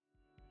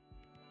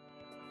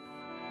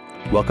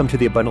Welcome to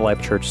the Abundant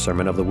Life Church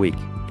Sermon of the Week.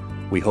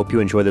 We hope you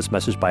enjoy this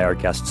message by our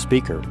guest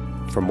speaker.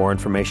 For more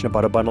information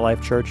about Abundant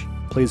Life Church,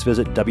 please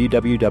visit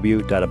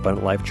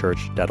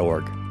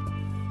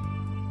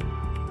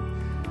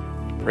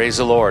www.abundantlifechurch.org. Praise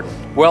the Lord.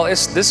 Well,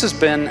 this has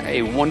been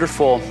a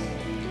wonderful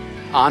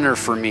honor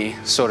for me,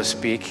 so to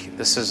speak.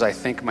 This is, I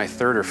think, my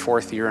third or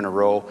fourth year in a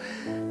row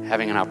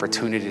having an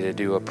opportunity to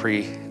do a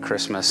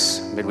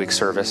pre-Christmas midweek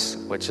service,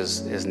 which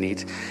is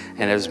neat.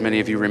 And as many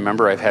of you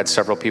remember, I've had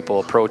several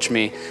people approach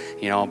me,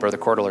 Brother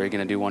Cordle, are you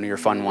going to do one of your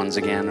fun ones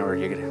again? Or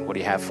what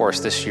do you have for us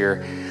this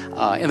year?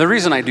 And the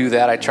reason I do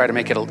that, I try to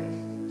make it a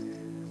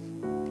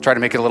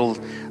little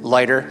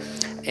lighter.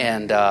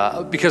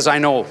 And because I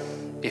know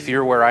if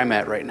you're where I'm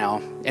at right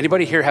now,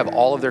 anybody here have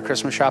all of their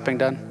Christmas shopping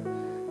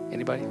done?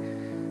 Anybody?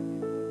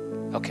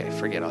 Okay,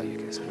 forget all you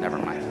guys. Never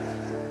mind.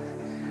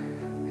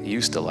 I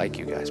used to like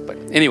you guys, but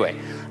anyway.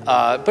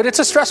 But it's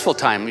a stressful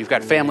time. You've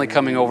got family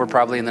coming over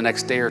probably in the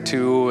next day or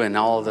two, and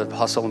all of the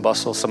hustle and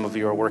bustle. Some of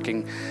you are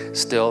working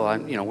still.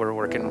 We're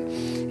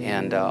working,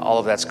 and all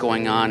of that's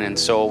going on. And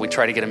so we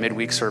try to get a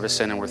midweek service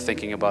in, and we're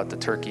thinking about the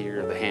turkey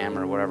or the ham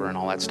or whatever and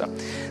all that stuff.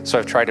 So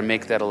I've tried to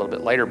make that a little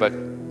bit lighter, but.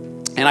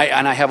 And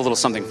I have a little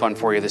something fun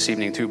for you this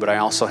evening too, but I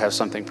also have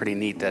something pretty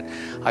neat that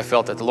I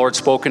felt that the Lord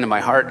spoke into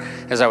my heart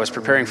as I was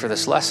preparing for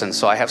this lesson.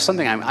 So I have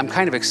something I'm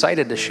kind of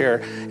excited to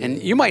share,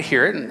 and you might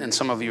hear it, and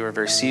some of you are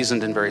very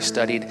seasoned and very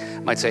studied,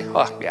 might say,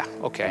 oh yeah,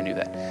 okay, I knew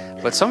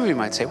that. But some of you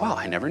might say, wow,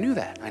 I never knew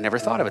that. I never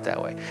thought of it that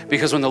way.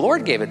 Because when the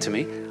Lord gave it to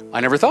me, I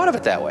never thought of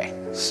it that way.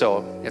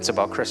 So it's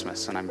about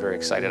Christmas, and I'm very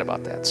excited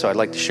about that. So I'd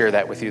like to share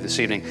that with you this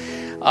evening.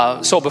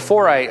 So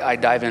before I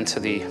dive into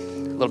the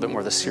little bit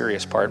more of the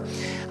serious part.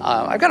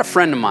 I've got a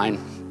friend of mine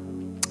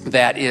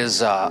that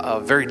is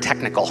very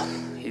technical.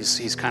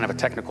 He's kind of a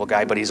technical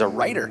guy, but he's a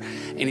writer,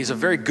 and he's a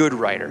very good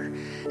writer.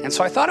 And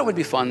so I thought it would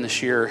be fun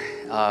this year,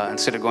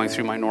 instead of going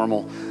through my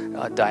normal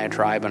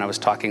diatribe, and I was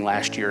talking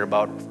last year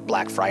about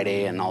Black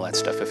Friday and all that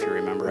stuff, if you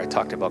remember. I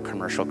talked about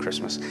commercial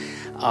Christmas.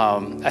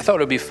 I thought it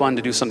would be fun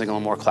to do something a little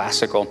more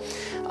classical,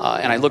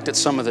 and I looked at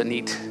some of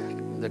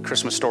the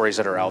Christmas stories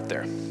that are out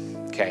there,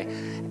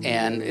 okay?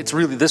 And it's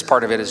really, this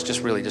part of it is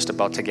just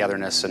about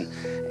togetherness and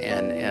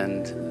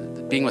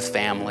being with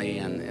family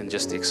and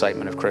just the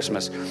excitement of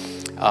Christmas.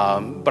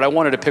 But I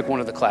wanted to pick one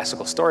of the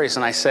classical stories,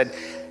 and I said,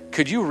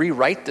 could you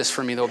rewrite this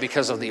for me though,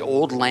 because of the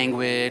old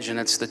language and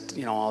it's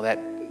all that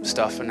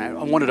stuff, and I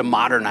wanted to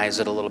modernize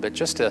it a little bit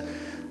just to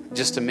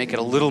make it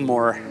a little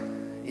more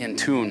in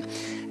tune.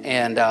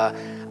 And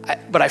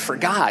but I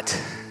forgot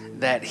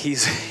that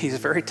he's a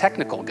very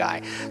technical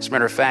guy. As a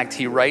matter of fact,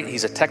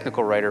 he's a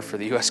technical writer for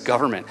the U.S.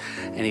 government,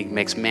 and he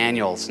makes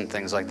manuals and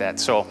things like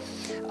that. So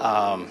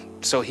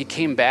he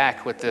came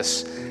back with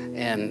this,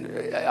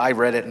 and I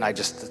read it, and I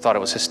just thought it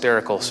was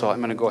hysterical. So I'm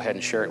going to go ahead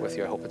and share it with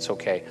you. I hope it's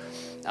okay.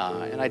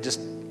 And I just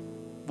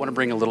want to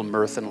bring a little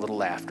mirth and a little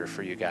laughter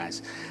for you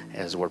guys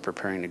as we're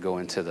preparing to go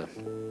into the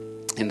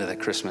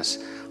Christmas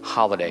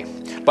holiday.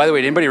 By the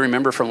way, did anybody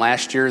remember from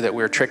last year that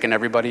we were tricking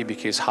everybody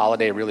because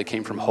holiday really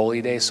came from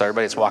holy day? So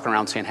everybody's walking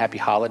around saying happy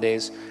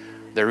holidays.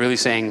 They're really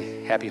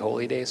saying happy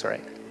holy days,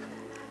 right?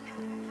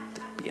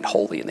 They're being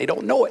holy and they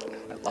don't know it.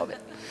 I love it.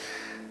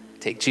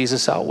 Take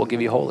Jesus out, we'll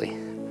give you holy.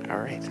 All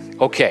right.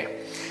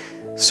 Okay.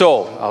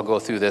 So I'll go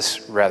through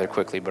this rather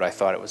quickly, but I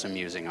thought it was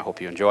amusing. I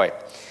hope you enjoy it.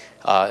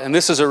 And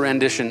this is a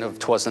rendition of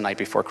 'Twas the Night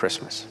Before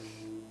Christmas.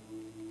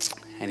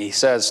 And he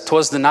says,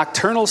 "'Twas the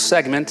nocturnal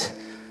segment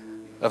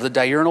of the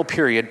diurnal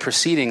period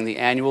preceding the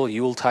annual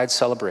Yuletide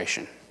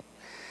celebration.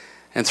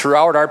 And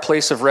throughout our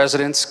place of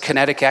residence,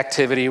 kinetic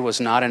activity was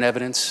not in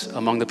evidence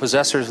among the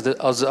possessors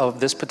of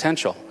this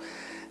potential,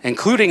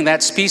 including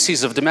that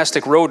species of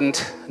domestic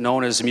rodent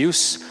known as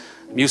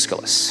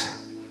musculus.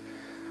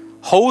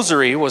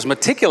 Hosiery was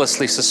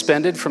meticulously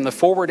suspended from the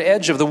forward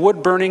edge of the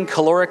wood-burning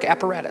caloric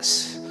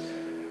apparatus.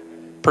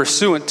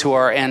 Pursuant to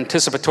our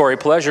anticipatory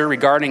pleasure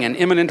regarding an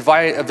imminent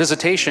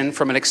visitation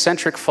from an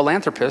eccentric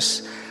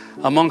philanthropist,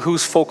 among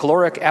whose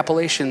folkloric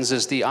appellations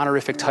is the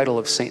honorific title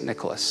of St.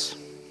 Nicholas."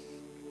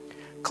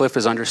 Cliff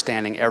is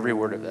understanding every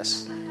word of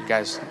this. You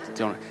guys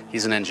don't,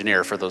 he's an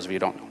engineer for those of you who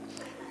don't know.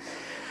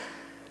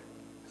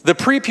 "The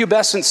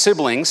prepubescent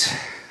siblings,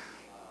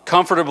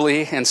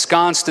 comfortably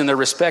ensconced in their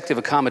respective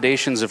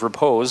accommodations of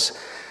repose,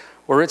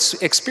 were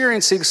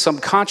experiencing some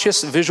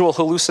conscious visual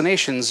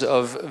hallucinations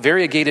of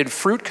variegated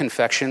fruit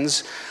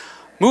confections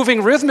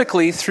moving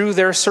rhythmically through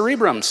their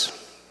cerebrums.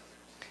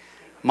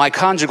 My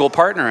conjugal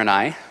partner and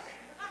I,"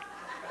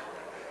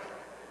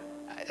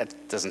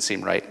 that doesn't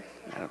seem right,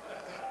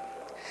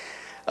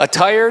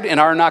 "attired in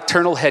our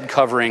nocturnal head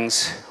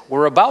coverings,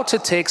 were about to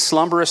take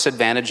slumberous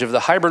advantage of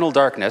the hibernal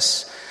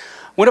darkness,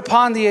 when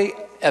upon the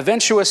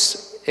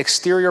eventuous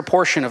exterior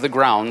portion of the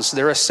grounds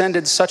there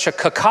ascended such a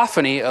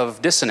cacophony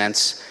of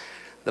dissonance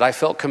that I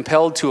felt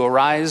compelled to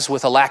arise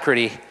with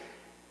alacrity."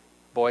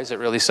 Boys, it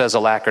really says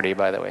alacrity,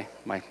 by the way.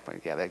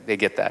 They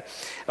get that.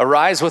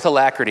 "Arise with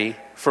alacrity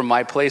from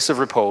my place of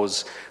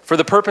repose for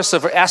the purpose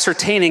of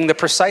ascertaining the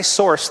precise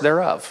source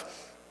thereof.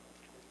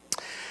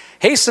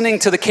 Hastening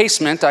to the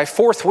casement, I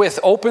forthwith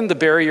opened the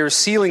barriers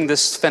sealing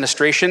this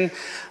fenestration,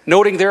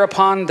 noting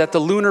thereupon that the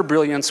lunar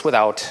brilliance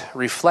without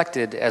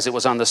reflected as it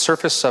was on the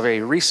surface of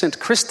a recent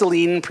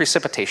crystalline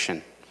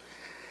precipitation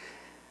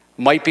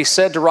might be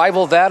said to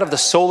rival that of the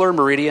solar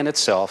meridian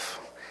itself,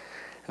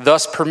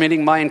 thus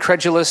permitting my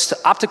incredulous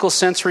optical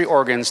sensory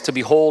organs to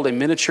behold a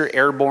miniature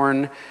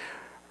airborne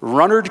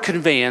runnered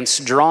conveyance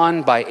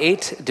drawn by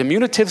 8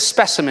 diminutive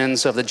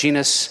specimens of the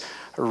genus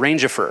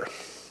Rangifer,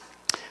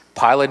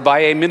 piloted by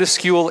a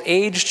minuscule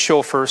aged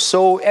chauffeur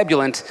so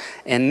ebullient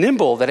and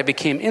nimble that it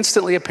became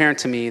instantly apparent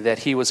to me that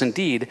he was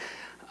indeed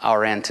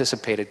our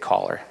anticipated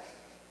caller.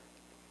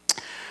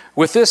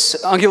 With this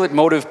ungulate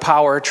motive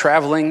power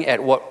traveling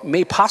at what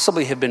may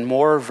possibly have been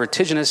more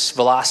vertiginous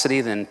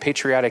velocity than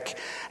patriotic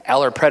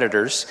Aller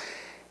predators,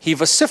 he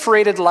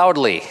vociferated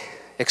loudly,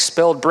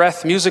 expelled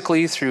breath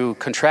musically through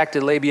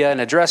contracted labia,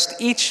 and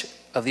addressed each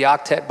of the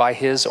octet by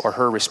his or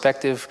her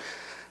respective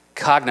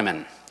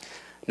cognomen.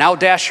 Now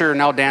Dasher,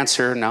 now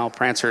Dancer, now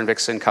Prancer and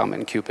Vixen, Comet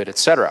and Cupid,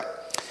 etc.,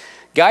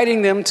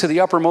 guiding them to the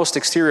uppermost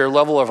exterior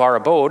level of our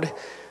abode,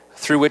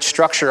 through which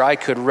structure I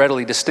could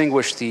readily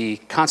distinguish the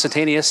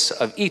consentaneous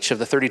of each of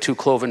the 32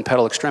 cloven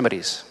petal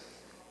extremities.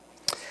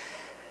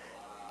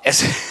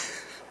 As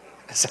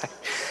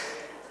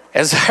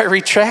I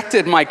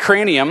retracted my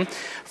cranium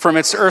from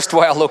its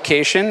erstwhile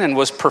location and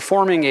was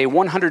performing a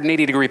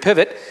 180-degree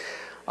pivot,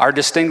 our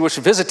distinguished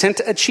visitant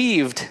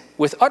achieved,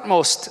 with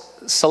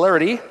utmost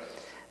celerity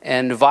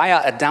and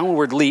via a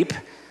downward leap,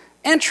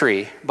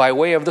 entry by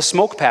way of the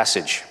smoke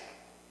passage.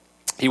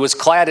 He was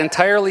clad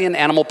entirely in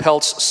animal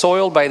pelts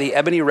soiled by the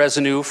ebony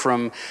residue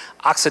from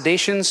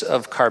oxidations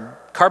of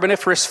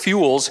carboniferous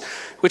fuels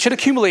which had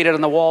accumulated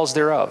on the walls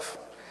thereof.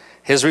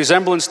 His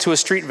resemblance to a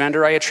street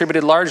vendor I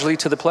attributed largely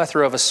to the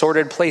plethora of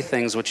assorted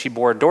playthings which he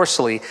bore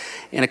dorsally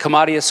in a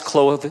commodious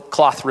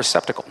cloth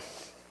receptacle.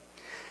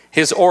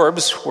 His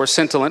orbs were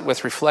scintillant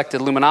with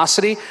reflected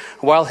luminosity,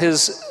 while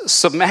his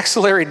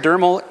submaxillary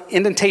dermal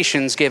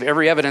indentations gave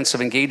every evidence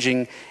of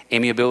engaging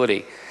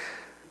amiability.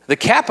 The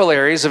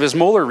capillaries of his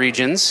molar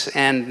regions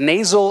and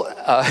nasal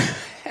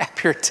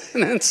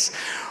appurtenance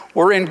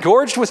were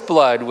engorged with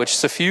blood, which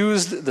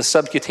suffused the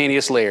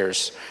subcutaneous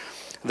layers,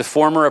 the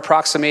former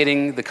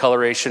approximating the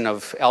coloration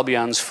of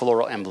Albion's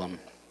floral emblem.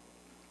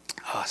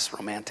 Oh, it's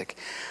romantic.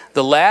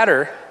 The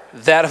latter,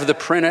 that of the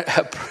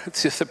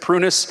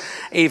Prunus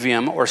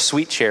avium, or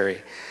sweet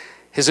cherry.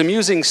 His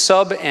amusing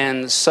sub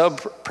and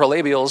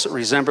subprolabials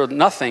resembled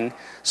nothing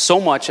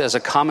so much as a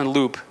common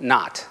loop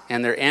knot,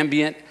 and their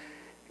ambient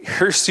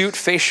hirsute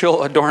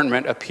facial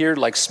adornment appeared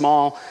like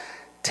small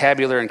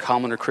tabular and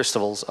columnar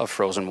crystals of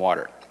frozen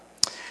water.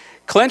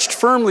 Clenched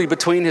firmly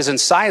between his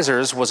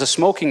incisors was a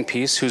smoking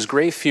piece whose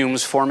gray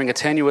fumes, forming a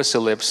tenuous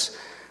ellipse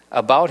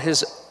about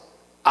his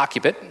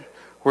occiput,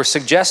 were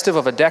suggestive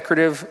of a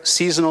decorative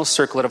seasonal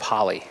circlet of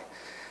holly.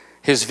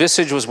 His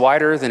visage was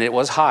wider than it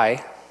was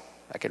high.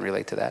 I can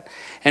relate to that.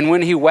 And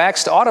when he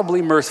waxed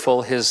audibly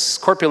mirthful, his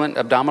corpulent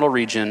abdominal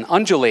region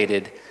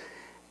undulated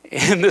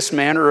in this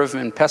manner of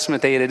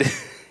impectated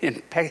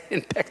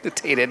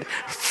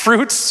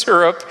fruit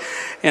syrup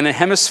in a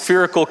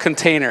hemispherical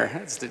container.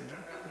 That's the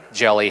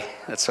jelly.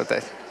 That's what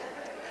they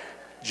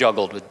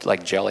juggled with,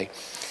 like jelly.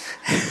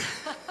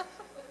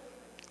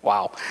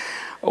 Wow.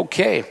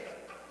 Okay.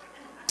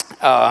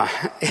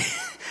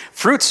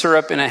 Fruit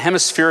syrup in a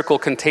hemispherical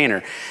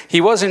container.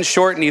 He was, in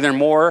short, neither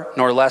more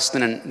nor less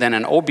than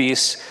an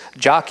obese,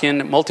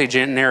 jocund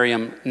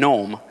multigenarian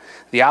gnome,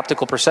 the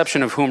optical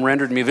perception of whom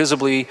rendered me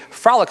visibly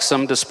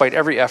frolicsome despite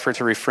every effort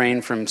to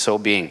refrain from so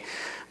being.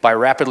 By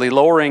rapidly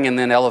lowering and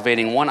then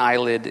elevating one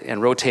eyelid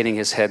and rotating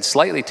his head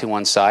slightly to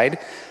one side,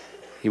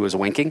 he was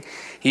winking,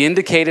 he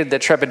indicated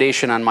that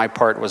trepidation on my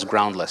part was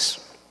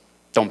groundless.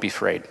 Don't be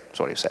afraid, that's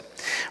what he said.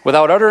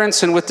 Without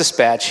utterance and with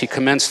dispatch, he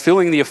commenced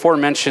filling the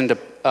aforementioned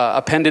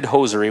appended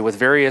hosiery with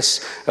various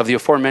of the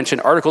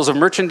aforementioned articles of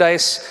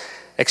merchandise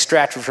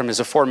extracted from his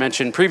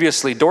aforementioned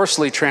previously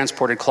dorsally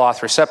transported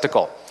cloth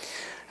receptacle.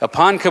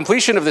 Upon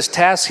completion of this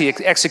task, he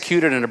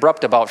executed an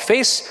abrupt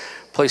about-face,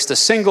 placed a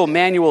single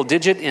manual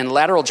digit in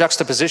lateral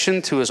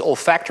juxtaposition to his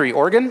olfactory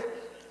organ,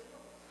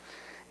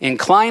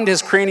 inclined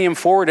his cranium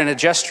forward in a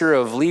gesture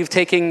of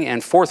leave-taking,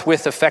 and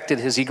forthwith effected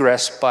his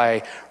egress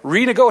by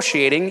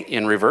renegotiating,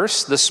 in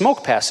reverse, the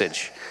smoke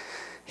passage.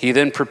 He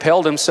then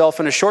propelled himself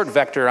in a short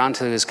vector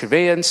onto his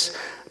conveyance,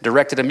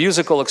 directed a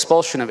musical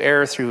expulsion of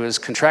air through his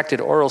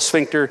contracted oral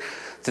sphincter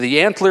to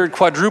the antlered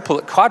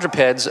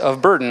quadrupeds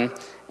of burden,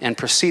 and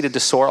proceeded to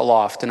soar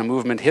aloft in a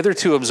movement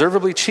hitherto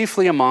observably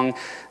chiefly among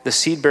the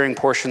seed-bearing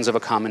portions of a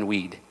common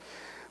weed.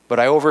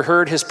 But I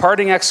overheard his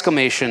parting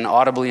exclamation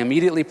audibly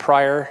immediately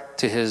prior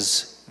to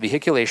his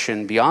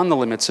vehiculation beyond the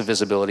limits of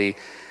visibility,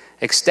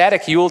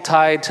 ecstatic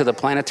Yuletide to the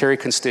planetary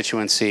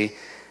constituency,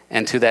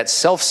 and to that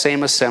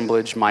self-same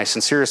assemblage my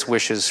sincerest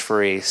wishes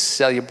for a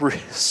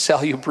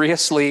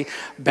salubriously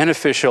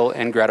beneficial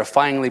and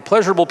gratifyingly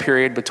pleasurable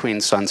period between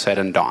sunset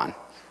and dawn.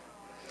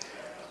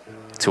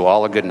 To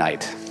all a good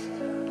night.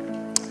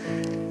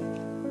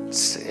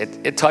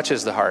 It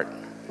touches the heart.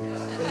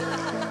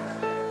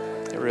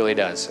 It really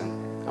does.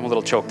 And I'm a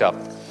little choked up.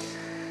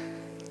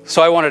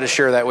 So I wanted to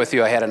share that with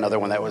you. I had another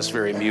one that was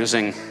very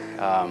amusing.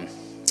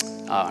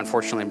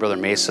 Unfortunately, Brother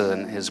Mesa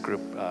and his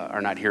group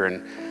are not here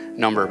in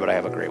number, but I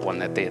have a great one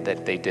that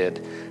they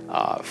did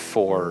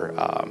for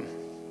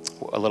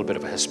a little bit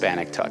of a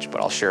Hispanic touch,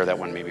 but I'll share that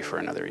one maybe for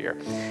another year.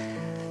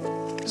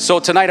 So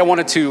tonight I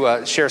wanted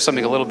to share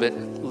something a little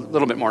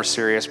bit more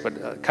serious,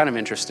 but kind of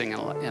interesting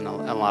and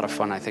a lot of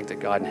fun. I think that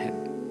God had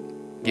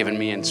given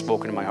me and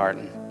spoken to my heart,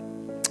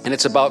 and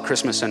it's about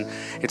Christmas and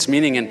its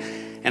meaning.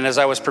 And as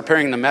I was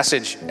preparing the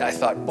message, I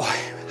thought, boy,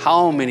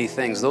 how many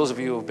things, those of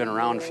you who have been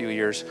around a few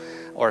years,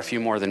 or a few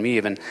more than me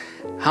even,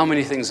 how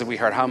many things have we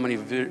heard, how many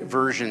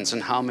versions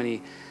and how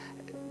many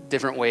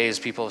different ways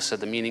people have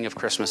said the meaning of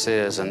Christmas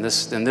is, and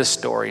this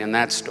story and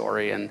that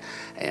story, and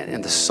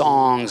the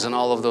songs and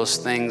all of those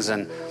things,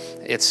 and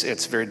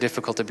it's very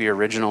difficult to be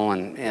original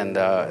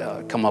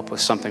and come up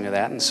with something of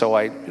that. And so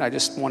I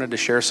just wanted to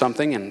share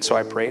something, and so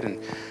I prayed, and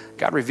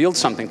God revealed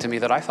something to me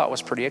that I thought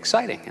was pretty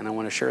exciting, and I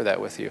want to share that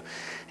with you.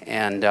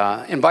 And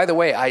by the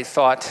way, I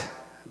thought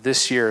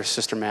this year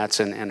Sister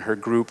Matson and her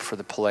group for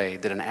the play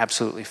did an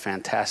absolutely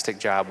fantastic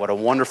job. What a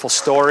wonderful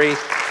story!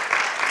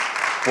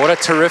 What a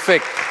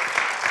terrific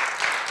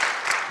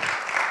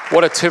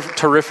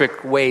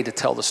way to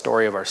tell the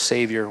story of our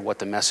Savior, what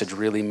the message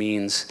really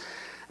means.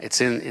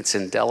 It's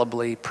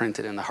indelibly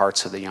printed in the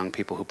hearts of the young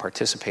people who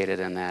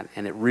participated in that,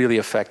 and it really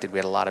affected. We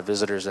had a lot of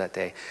visitors that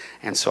day,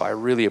 and so I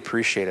really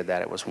appreciated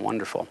that. It was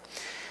wonderful.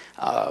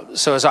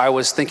 So as I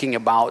was thinking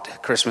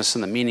about Christmas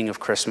and the meaning of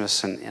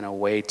Christmas and in a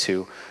way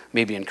to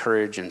maybe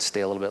encourage and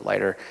stay a little bit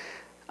lighter,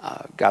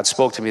 God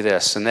spoke to me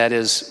this, and that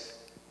is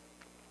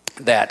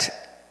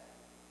that,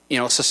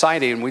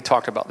 society, and we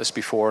talked about this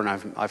before,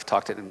 and I've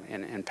talked it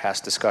in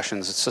past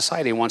discussions,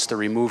 society wants to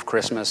remove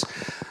Christmas.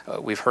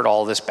 We've heard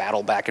all this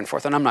battle back and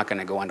forth, and I'm not going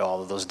to go into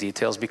all of those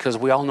details because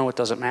we all know it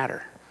doesn't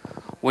matter.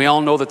 We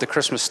all know that the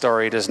Christmas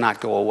story does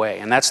not go away,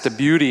 and that's the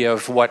beauty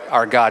of what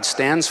our God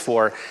stands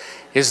for,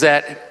 is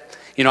that,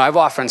 I've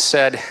often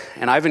said,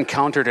 and I've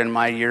encountered in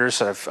my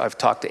years, I've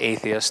talked to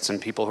atheists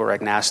and people who are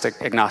agnostic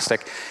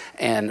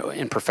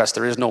and profess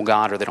there is no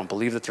God, or they don't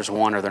believe that there's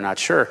one, or they're not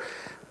sure.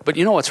 But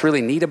you know what's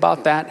really neat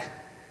about that?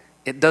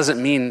 It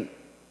doesn't mean,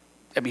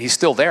 he's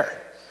still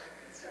there.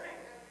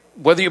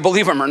 Whether you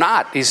believe him or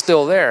not, he's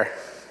still there.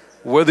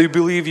 Whether you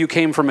believe you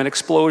came from an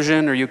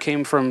explosion, or you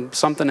came from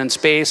something in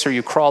space, or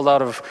you crawled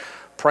out of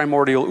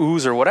primordial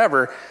ooze or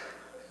whatever,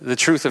 the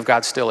truth of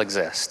God still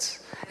exists.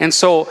 And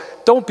so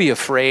don't be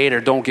afraid, or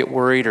don't get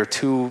worried, or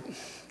too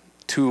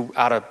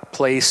out of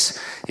place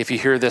if you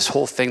hear this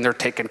whole thing, they're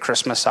taking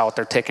Christmas out.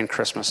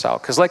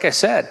 Because like I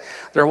said,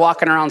 they're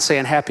walking around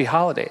saying happy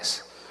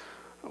holidays.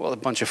 Well, a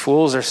bunch of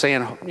fools are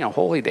saying,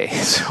 holy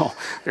days. So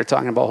they're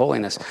talking about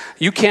holiness.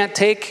 You can't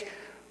take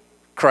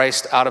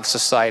Christ out of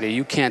society.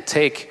 You can't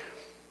take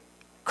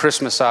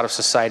Christmas out of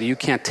society. You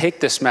can't take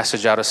this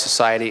message out of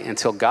society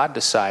until God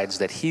decides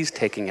that he's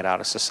taking it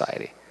out of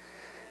society.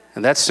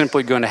 And that's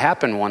simply going to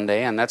happen one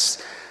day, and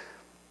that's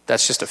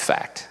just a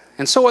fact.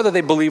 And so whether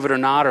they believe it or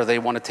not, or they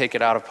want to take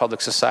it out of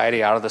public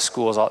society, out of the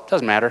schools, it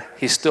doesn't matter.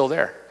 He's still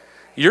there.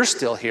 You're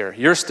still here.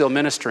 You're still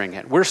ministering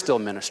it. We're still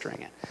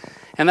ministering it.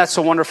 And that's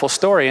a wonderful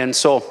story. And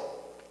so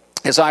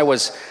as I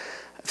was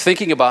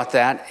thinking about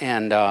that,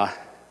 and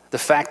the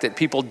fact that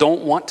people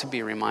don't want to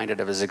be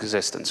reminded of his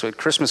existence. So when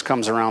Christmas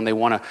comes around, they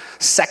want to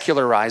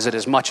secularize it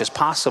as much as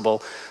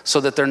possible so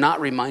that they're not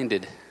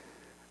reminded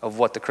of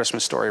what the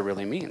Christmas story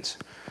really means.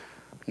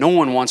 No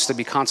one wants to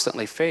be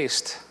constantly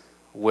faced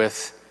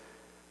with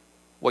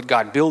what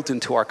God built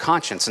into our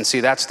conscience. And see,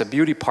 that's the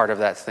beauty part of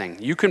that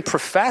thing. You can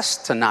profess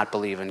to not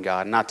believe in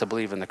God, not to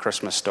believe in the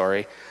Christmas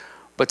story,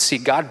 but see,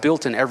 God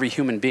built in every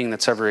human being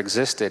that's ever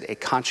existed a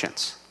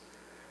conscience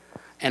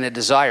and a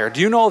desire.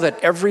 Do you know that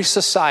every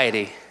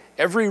society,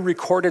 every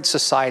recorded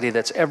society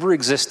that's ever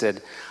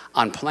existed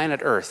on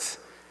planet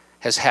Earth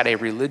has had a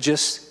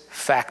religious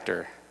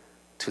factor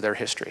to their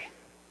history?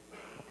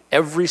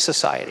 Every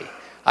society.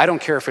 I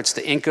don't care if it's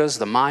the Incas,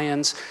 the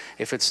Mayans,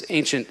 if it's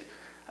ancient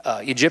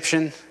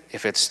Egyptian,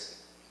 if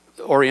it's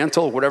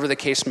Oriental, whatever the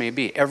case may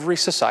be. Every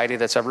society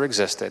that's ever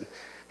existed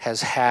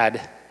has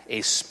had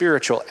a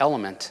spiritual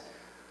element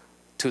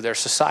to their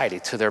society,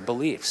 to their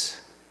beliefs.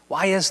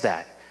 Why is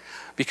that?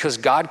 Because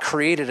God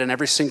created in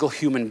every single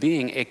human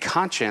being a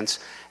conscience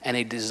and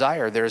a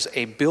desire. There's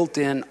a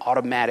built-in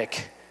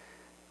automatic,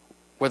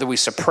 whether we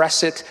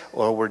suppress it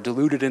or we're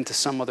deluded into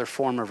some other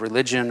form of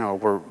religion or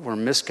we're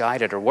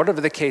misguided or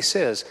whatever the case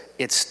is,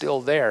 it's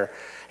still there.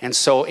 And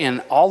so in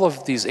all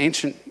of these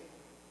ancient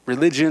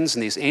religions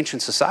and these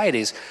ancient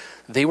societies,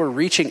 they were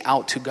reaching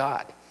out to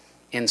God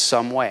in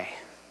some way.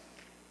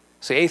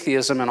 So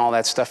atheism and all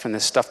that stuff and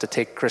this stuff to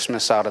take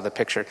Christmas out of the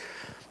picture,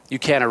 you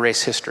can't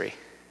erase history.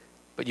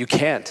 But you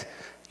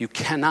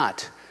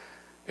cannot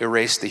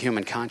erase the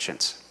human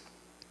conscience.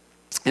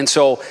 And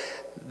so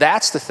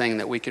that's the thing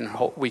that we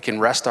can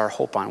rest our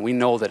hope on. We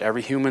know that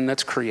every human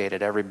that's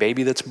created, every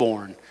baby that's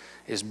born,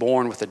 is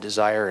born with a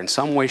desire in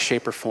some way,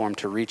 shape, or form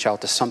to reach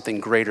out to something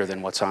greater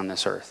than what's on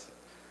this earth.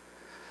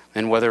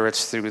 And whether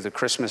it's through the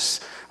Christmas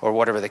or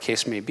whatever the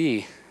case may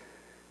be,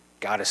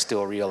 God is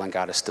still real and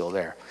God is still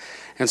there.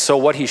 And so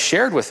what he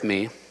shared with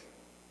me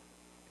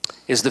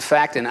is the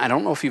fact, and I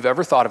don't know if you've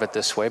ever thought of it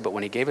this way, but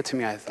when he gave it to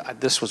me,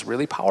 this was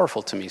really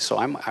powerful to me, so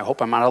I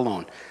hope I'm not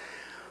alone.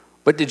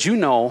 But did you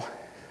know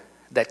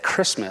that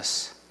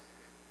Christmas,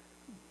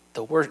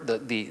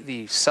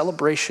 the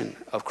celebration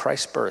of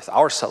Christ's birth,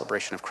 our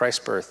celebration of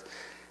Christ's birth,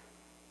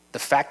 the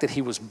fact that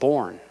he was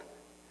born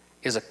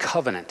is a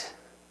covenant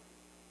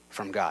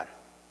from God?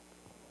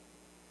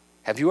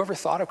 Have you ever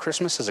thought of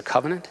Christmas as a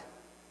covenant?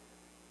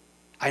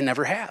 I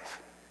never have.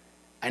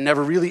 I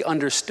never really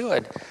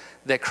understood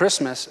that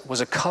Christmas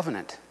was a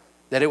covenant,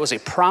 that it was a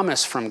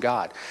promise from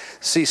God.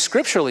 See,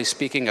 scripturally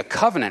speaking, a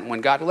covenant,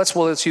 when God,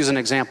 let's use an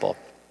example.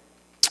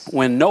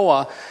 When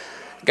Noah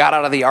got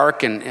out of the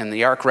ark and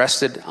the ark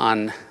rested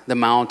on the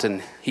mount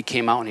and he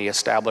came out and he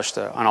established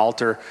an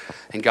altar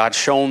and God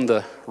shone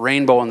the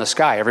rainbow in the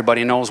sky.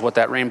 Everybody knows what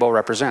that rainbow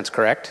represents,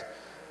 correct?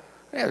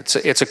 Yeah,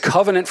 it's a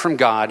covenant from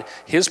God,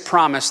 his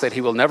promise that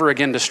he will never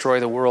again destroy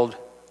the world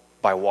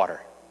by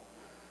water.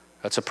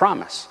 That's a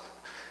promise.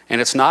 And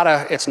it's not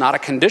a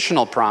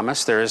conditional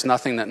promise. There is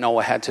nothing that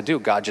Noah had to do.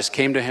 God just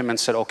came to him and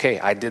said, okay,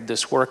 I did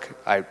this work.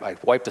 I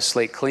wiped the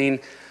slate clean.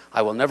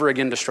 I will never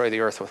again destroy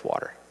the earth with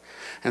water.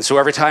 And so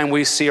every time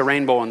we see a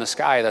rainbow in the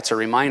sky, that's a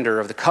reminder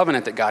of the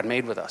covenant that God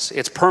made with us.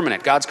 It's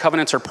permanent. God's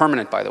covenants are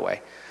permanent, by the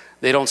way.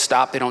 They don't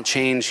stop. They don't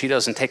change. He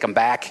doesn't take them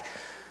back.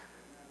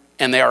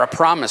 And they are a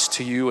promise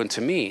to you and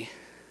to me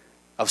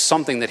of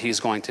something that he's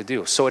going to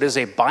do. So it is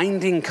a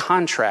binding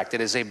contract.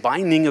 It is a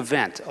binding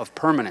event of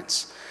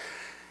permanence.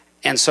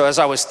 And so as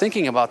I was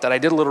thinking about that, I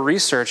did a little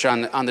research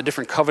on the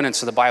different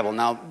covenants of the Bible.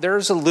 Now,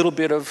 there's a little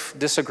bit of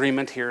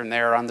disagreement here and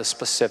there on the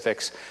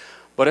specifics,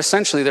 but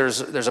essentially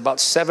there's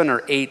about 7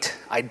 or 8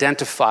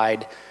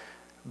 identified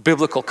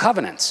biblical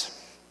covenants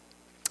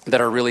that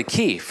are really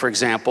key. For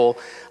example,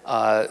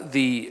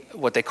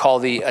 what they call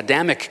the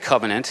Adamic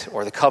covenant,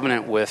 or the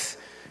covenant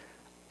with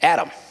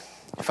Adam,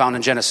 found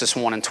in Genesis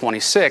 1 and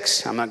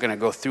 26. I'm not going to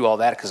go through all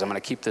that because I'm going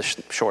to keep this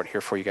short here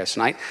for you guys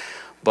tonight.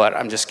 But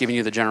I'm just giving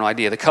you the general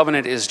idea. The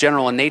covenant is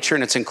general in nature,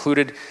 and it's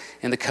included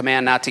in the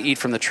command not to eat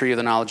from the tree of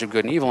the knowledge of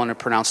good and evil, and it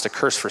pronounced a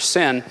curse for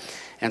sin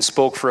and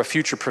spoke for a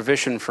future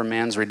provision for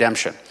man's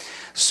redemption.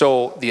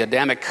 So the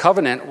Adamic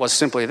covenant was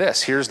simply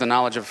this. Here's the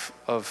knowledge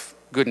of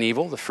good and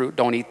evil, the fruit.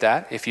 Don't eat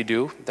that. If you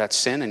do, that's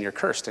sin and you're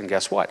cursed. And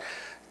guess what?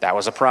 That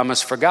was a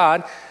promise for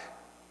God.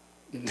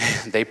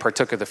 They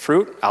partook of the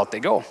fruit. Out they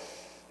go.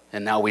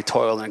 And now we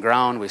toil in the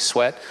ground, we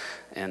sweat,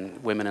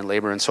 and women in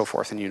labor and so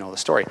forth, and you know the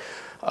story.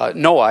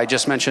 Noah, I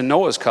just mentioned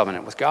Noah's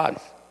covenant with God.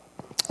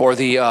 Or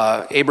the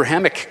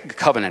Abrahamic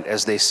covenant,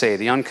 as they say,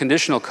 the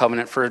unconditional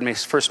covenant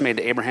first made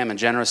to Abraham in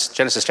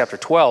Genesis chapter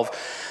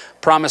 12,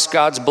 promised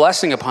God's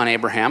blessing upon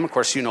Abraham. Of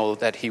course, you know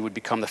that he would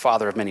become the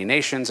father of many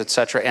nations,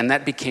 etc., and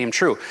that became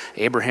true.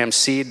 Abraham's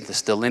seed,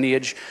 the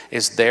lineage,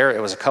 is there.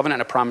 It was a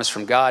covenant, a promise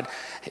from God.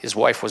 His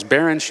wife was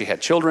barren, she had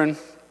children,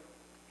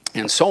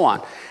 and so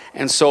on.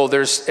 And so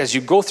as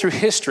you go through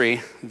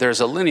history, there's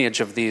a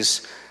lineage of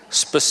these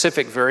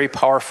specific, very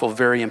powerful,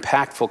 very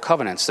impactful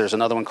covenants. There's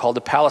another one called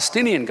the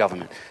Palestinian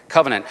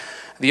covenant.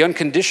 The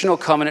unconditional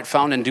covenant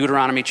found in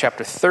Deuteronomy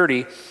chapter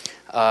 30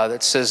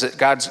 that says that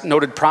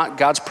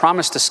God's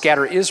promise to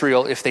scatter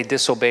Israel if they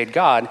disobeyed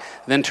God,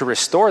 then to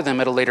restore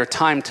them at a later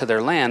time to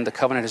their land. The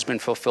covenant has been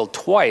fulfilled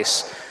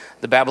twice.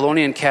 The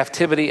Babylonian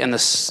captivity and the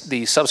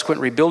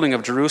subsequent rebuilding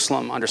of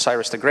Jerusalem under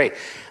Cyrus the Great.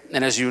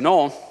 And as you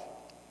know,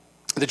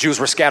 the Jews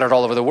were scattered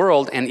all over the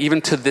world, and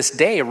even to this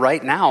day,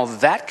 right now,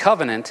 that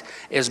covenant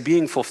is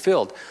being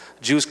fulfilled.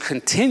 Jews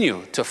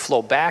continue to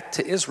flow back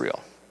to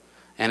Israel.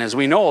 And as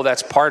we know,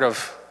 that's part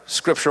of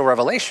scriptural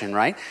revelation,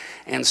 right?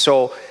 And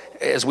so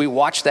as we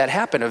watch that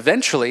happen,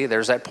 eventually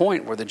there's that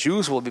point where the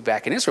Jews will be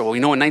back in Israel. We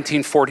know in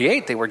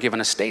 1948 they were given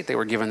a state, they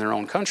were given their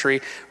own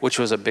country, which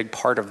was a big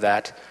part of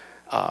that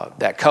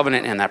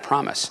covenant and that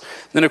promise.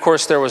 Then, of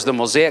course, there was the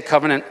Mosaic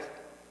covenant,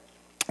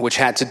 which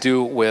had to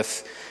do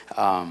with...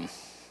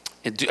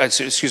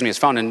 it's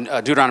found in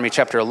Deuteronomy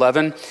chapter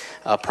 11,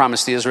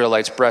 promised the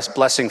Israelites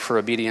blessing for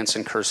obedience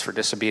and curse for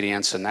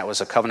disobedience, and that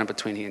was a covenant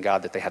between he and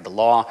God that they had the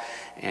law,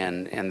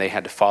 and they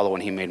had to follow,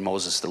 and he made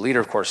Moses the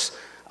leader. Of course,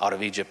 out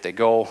of Egypt they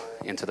go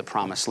into the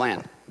promised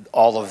land.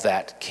 All of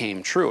that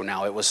came true.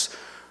 Now, it was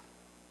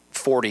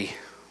 40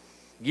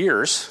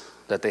 years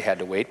that they had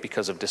to wait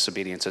because of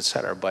disobedience,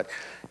 etc., but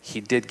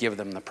he did give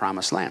them the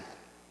promised land.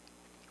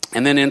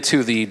 And then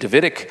into the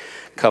Davidic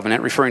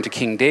covenant, referring to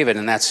King David,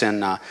 and that's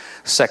in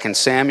 2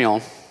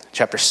 Samuel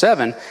chapter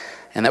 7,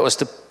 and that was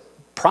the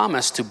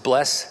promise to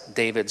bless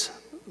David's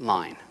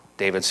line,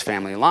 David's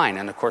family line.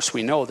 And of course,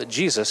 we know that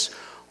Jesus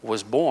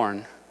was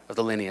born of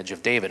the lineage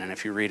of David, and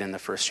if you read in the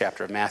first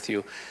chapter of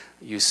Matthew,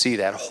 you see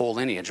that whole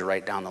lineage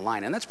right down the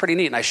line, and that's pretty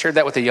neat. And I shared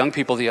that with the young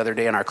people the other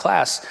day in our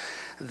class,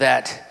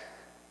 that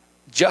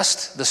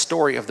just the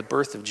story of the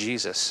birth of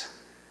Jesus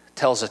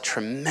tells a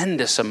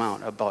tremendous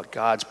amount about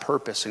God's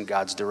purpose and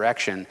God's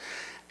direction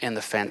and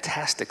the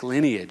fantastic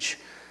lineage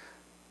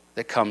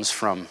that comes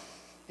from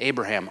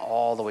Abraham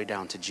all the way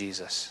down to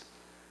Jesus.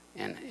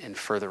 and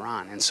further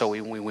on. And so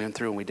we went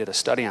through and we did a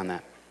study on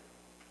that.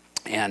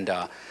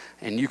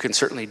 And you can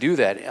certainly do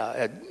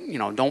that.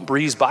 Don't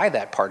breeze by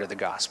that part of the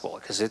gospel,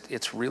 because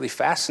it's really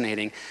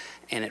fascinating,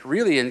 and it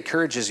really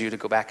encourages you to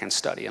go back and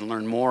study and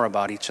learn more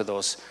about each of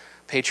those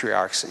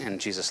patriarchs in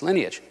Jesus'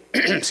 lineage.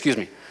 Excuse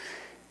me.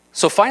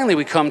 So finally,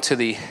 we come to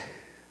the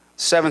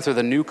seventh, or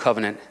the New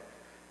Covenant.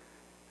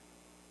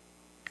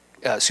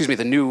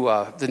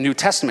 The New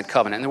Testament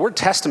covenant. And the word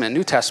testament,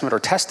 New Testament, or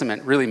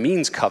testament really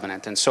means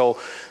covenant. And so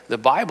the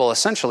Bible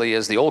essentially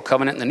is the Old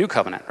Covenant and the New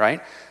Covenant,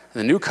 right?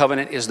 The New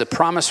Covenant is the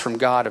promise from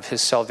God of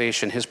his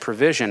salvation, his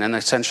provision. And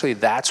essentially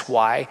that's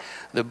why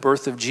the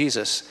birth of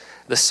Jesus,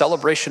 the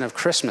celebration of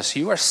Christmas,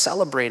 you are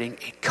celebrating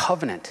a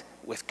covenant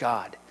with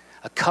God,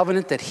 a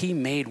covenant that he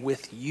made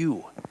with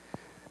you.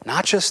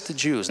 Not just the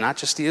Jews, not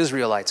just the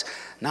Israelites,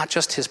 not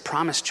just his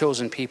promised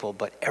chosen people,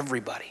 but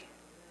everybody.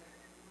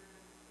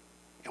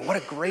 And what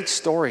a great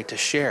story to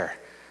share.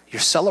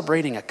 You're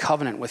celebrating a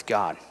covenant with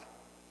God.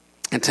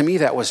 And to me,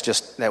 it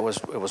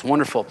was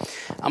wonderful.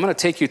 I'm going to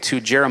take you to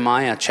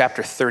Jeremiah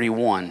chapter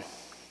 31.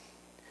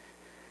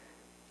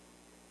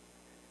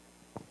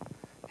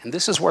 And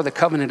this is where the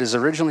covenant is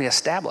originally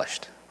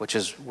established, which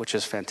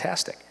is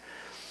fantastic.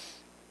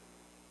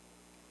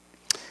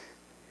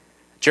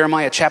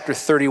 Jeremiah chapter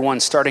 31,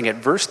 starting at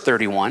verse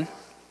 31.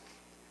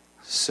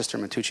 Sister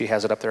Matucci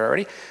has it up there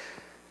already.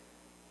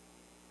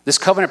 This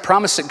covenant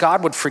promised that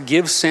God would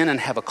forgive sin and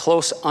have a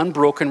close,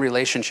 unbroken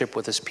relationship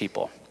with his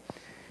people.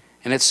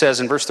 And it says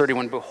in verse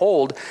 31,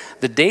 "Behold,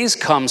 the days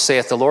come,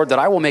 saith the Lord, that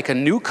I will make a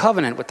new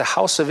covenant with the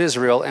house of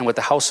Israel and with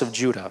the house of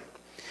Judah.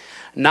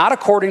 Not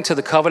according to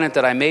the covenant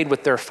that I made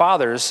with their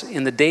fathers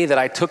in the day that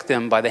I took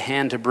them by the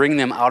hand to bring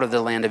them out of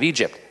the land of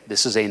Egypt."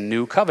 This is a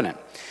new covenant.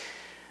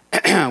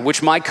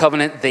 "Which my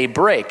covenant they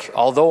break,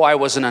 although I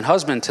was an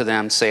husband to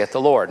them, saith the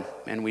Lord."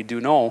 And we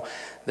do know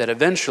that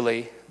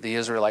eventually the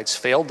Israelites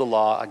failed the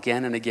law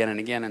again and again and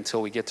again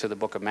until we get to the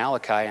book of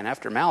Malachi. And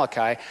after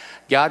Malachi,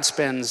 God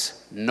spends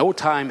no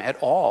time at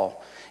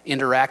all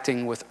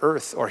interacting with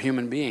earth or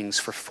human beings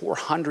for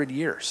 400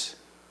 years.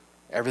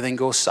 Everything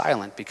goes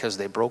silent because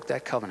they broke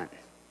that covenant.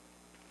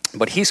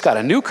 But he's got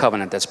a new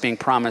covenant that's being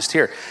promised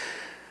here.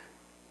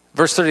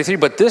 Verse 33,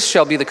 "But this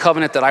shall be the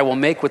covenant that I will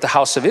make with the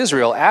house of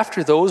Israel.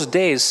 After those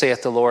days,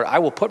 saith the Lord, I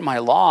will put my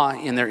law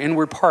in their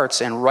inward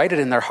parts and write it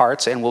in their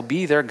hearts, and will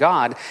be their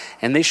God,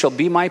 and they shall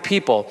be my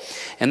people.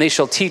 And they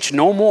shall teach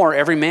no more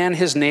every man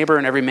his neighbor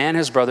and every man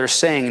his brother,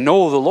 saying,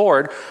 Know the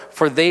Lord,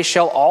 for they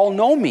shall all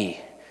know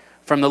me.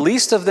 From the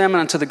least of them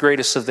unto the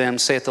greatest of them,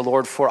 saith the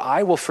Lord, for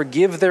I will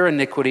forgive their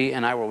iniquity,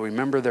 and I will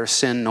remember their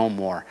sin no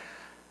more."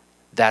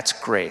 That's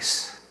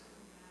grace.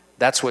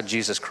 That's what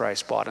Jesus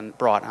Christ brought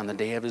on the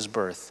day of his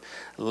birth,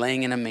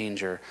 laying in a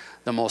manger.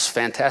 The most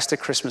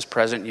fantastic Christmas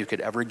present you could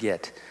ever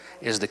get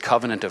is the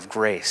covenant of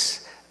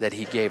grace that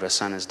he gave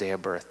us on his day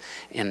of birth.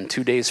 And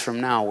 2 days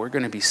from now, we're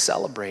going to be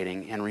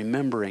celebrating and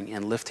remembering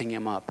and lifting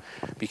him up,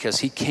 because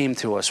he came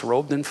to us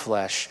robed in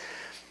flesh,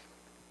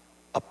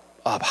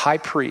 a high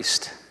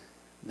priest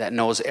that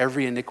knows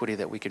every iniquity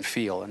that we can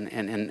feel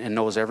and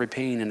knows every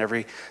pain and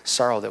every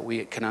sorrow that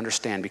we can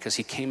understand, because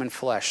he came in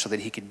flesh so that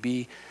he could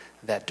be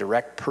that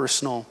direct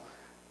personal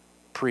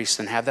priest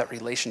and have that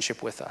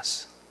relationship with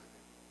us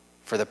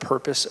for the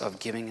purpose of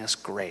giving us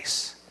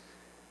grace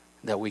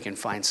that we can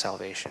find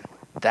salvation.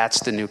 That's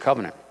the new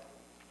covenant.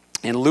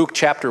 In Luke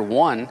chapter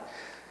 1,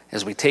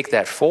 as we take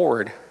that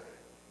forward,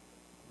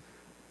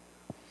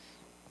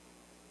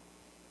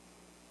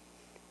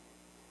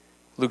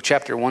 Luke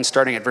chapter 1,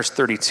 starting at verse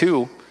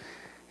 32,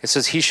 it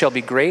says, "He shall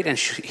be great, and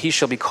he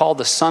shall be called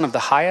the Son of the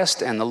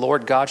Highest, and the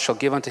Lord God shall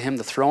give unto him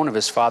the throne of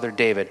his father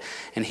David.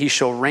 And he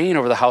shall reign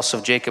over the house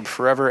of Jacob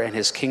forever, and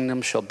his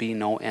kingdom shall be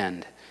no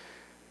end."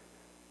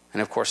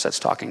 And of course, that's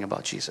talking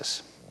about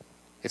Jesus.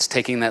 It's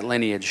taking that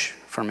lineage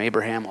from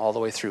Abraham all the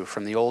way through,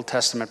 from the Old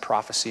Testament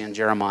prophecy in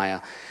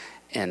Jeremiah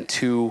and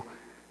to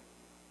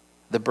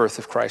the birth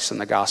of Christ in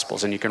the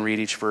Gospels. And you can read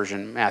each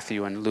version.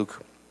 Matthew and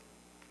Luke,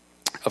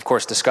 of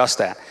course, discuss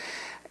that.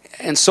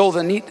 And so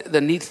the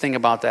neat thing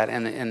about that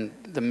and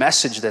the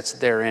message that's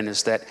therein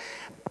is that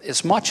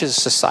as much as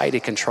society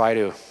can try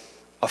to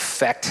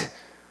affect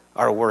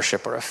our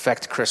worship or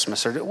affect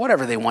Christmas or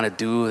whatever they want to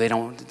do, they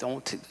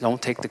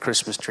don't take the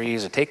Christmas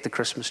trees or take the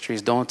Christmas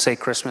trees, don't say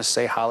Christmas,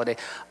 say holiday.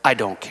 I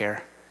don't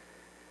care.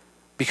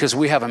 Because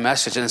we have a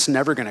message and it's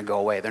never going to go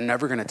away. They're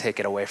never going to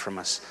take it away from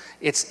us.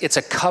 It's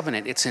a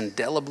covenant. It's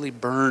indelibly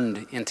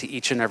burned into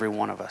each and every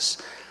one of us.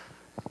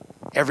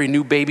 Every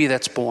new baby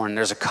that's born,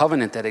 there's a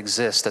covenant that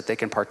exists that they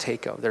can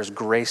partake of. There's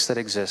grace that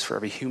exists for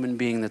every human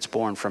being that's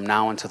born from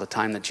now until the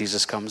time that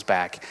Jesus comes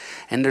back.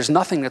 And there's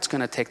nothing that's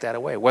going to take that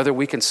away. Whether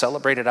we can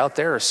celebrate it out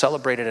there or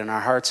celebrate it in our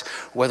hearts,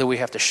 whether we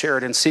have to share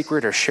it in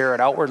secret or share it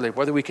outwardly,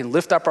 whether we can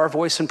lift up our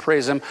voice and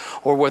praise him,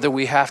 or whether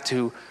we have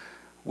to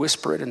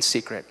whisper it in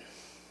secret,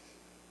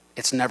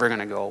 it's never going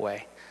to go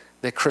away.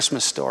 The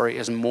Christmas story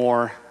is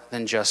more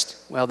than just,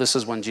 well, this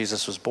is when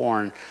Jesus was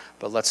born,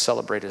 but let's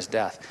celebrate his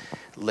death.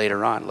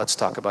 Later on, let's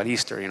talk about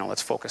Easter.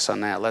 Let's focus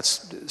on that.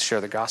 Let's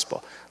share the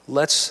gospel.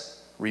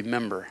 Let's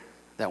remember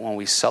that when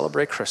we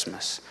celebrate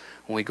Christmas,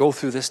 when we go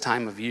through this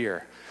time of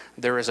year,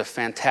 there is a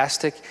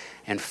fantastic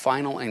and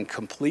final and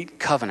complete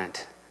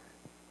covenant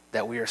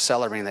that we are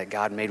celebrating that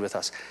God made with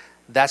us.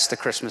 That's the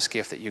Christmas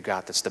gift that you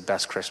got. That's the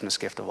best Christmas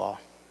gift of all.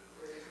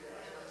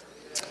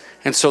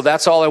 And so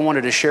that's all I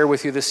wanted to share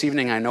with you this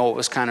evening. I know it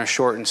was kind of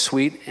short and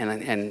sweet,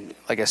 and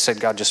like I said,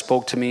 God just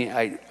spoke to me.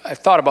 I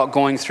thought about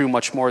going through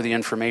much more of the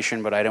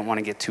information, but I didn't want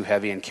to get too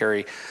heavy and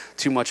carry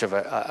too much of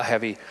a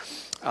heavy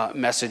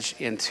message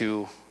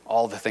into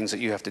all the things that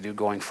you have to do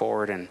going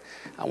forward. And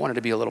I wanted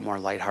to be a little more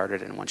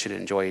lighthearted and want you to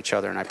enjoy each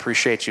other. And I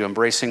appreciate you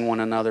embracing one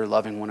another,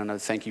 loving one another.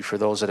 Thank you for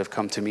those that have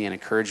come to me and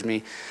encouraged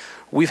me.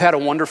 We've had a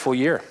wonderful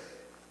year.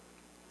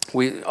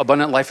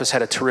 Abundant Life has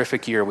had a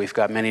terrific year. We've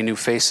got many new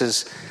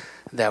faces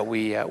that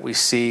we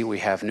see. We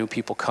have new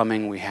people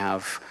coming. We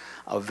have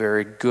a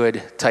very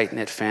good,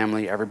 tight-knit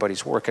family.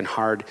 Everybody's working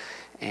hard.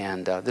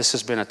 And this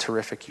has been a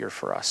terrific year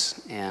for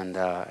us. And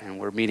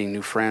we're meeting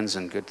new friends,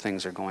 and good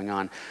things are going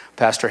on.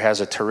 Pastor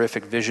has a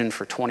terrific vision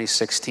for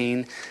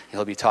 2016.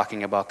 He'll be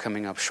talking about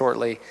coming up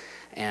shortly.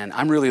 And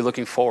I'm really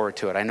looking forward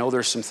to it. I know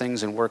there's some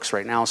things in works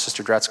right now.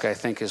 Sister Dretzka, I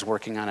think, is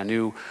working on a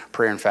new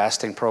prayer and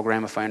fasting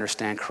program, if I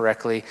understand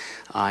correctly.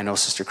 I know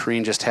Sister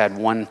Kareen just had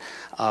one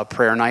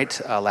prayer night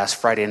last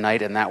Friday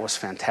night, and that was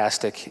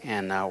fantastic.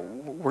 And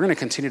we're going to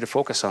continue to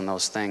focus on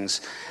those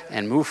things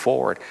and move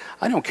forward.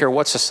 I don't care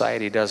what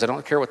society does. I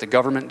don't care what the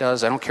government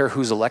does. I don't care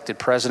who's elected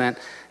president.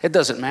 It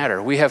doesn't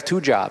matter. We have two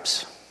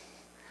jobs: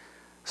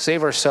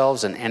 save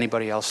ourselves and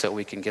anybody else that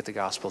we can get the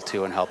gospel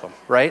to and help them,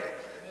 right?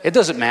 It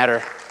doesn't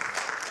matter.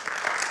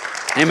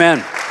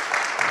 Amen.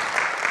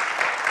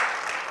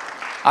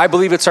 I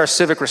believe it's our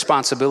civic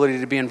responsibility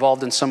to be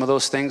involved in some of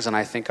those things, and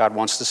I think God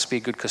wants us to be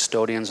good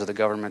custodians of the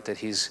government that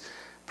He's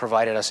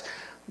provided us.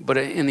 But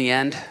in the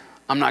end,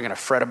 I'm not going to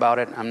fret about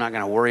it. I'm not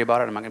going to worry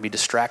about it. I'm not going to be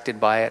distracted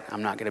by it.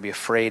 I'm not going to be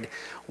afraid.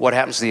 What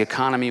happens to the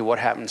economy? What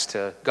happens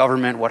to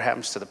government? What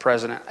happens to the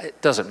president?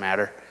 It doesn't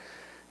matter,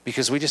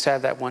 because we just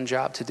have that one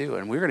job to do,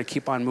 and we're going to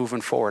keep on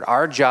moving forward.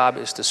 Our job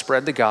is to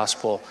spread the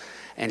gospel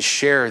and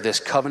share this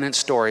covenant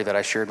story that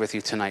I shared with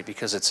you tonight,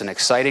 because it's an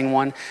exciting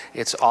one,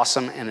 it's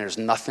awesome, and there's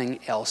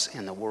nothing else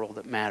in the world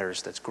that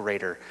matters that's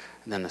greater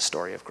than the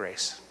story of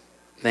grace.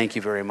 Thank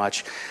you very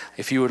much.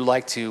 If you would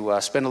like to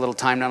spend a little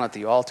time down at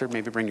the altar,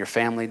 maybe bring your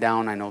family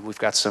down. I know we've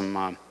got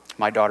some,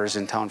 my daughter's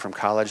in town from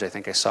college. I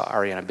think I saw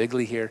Ariana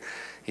Bigley here.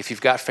 If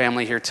you've got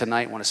family here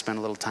tonight, want to spend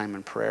a little time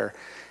in prayer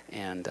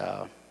and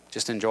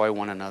just enjoy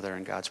one another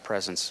in God's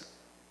presence,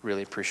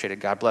 really appreciate it.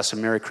 God bless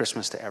and Merry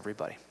Christmas to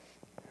everybody.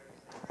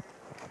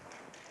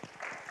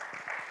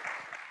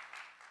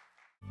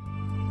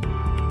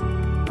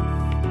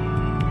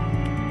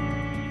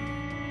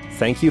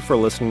 Thank you for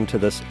listening to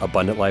this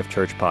Abundant Life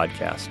Church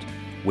podcast.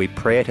 We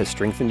pray it has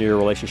strengthened your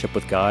relationship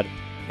with God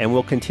and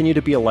will continue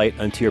to be a light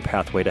unto your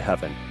pathway to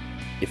heaven.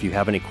 If you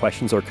have any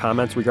questions or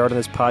comments regarding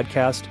this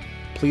podcast,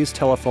 please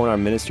telephone our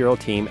ministerial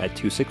team at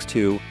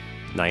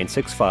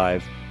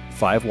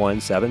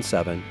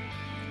 262-965-5177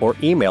 or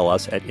email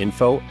us at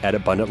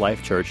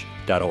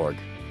info@abundantlifechurch.org.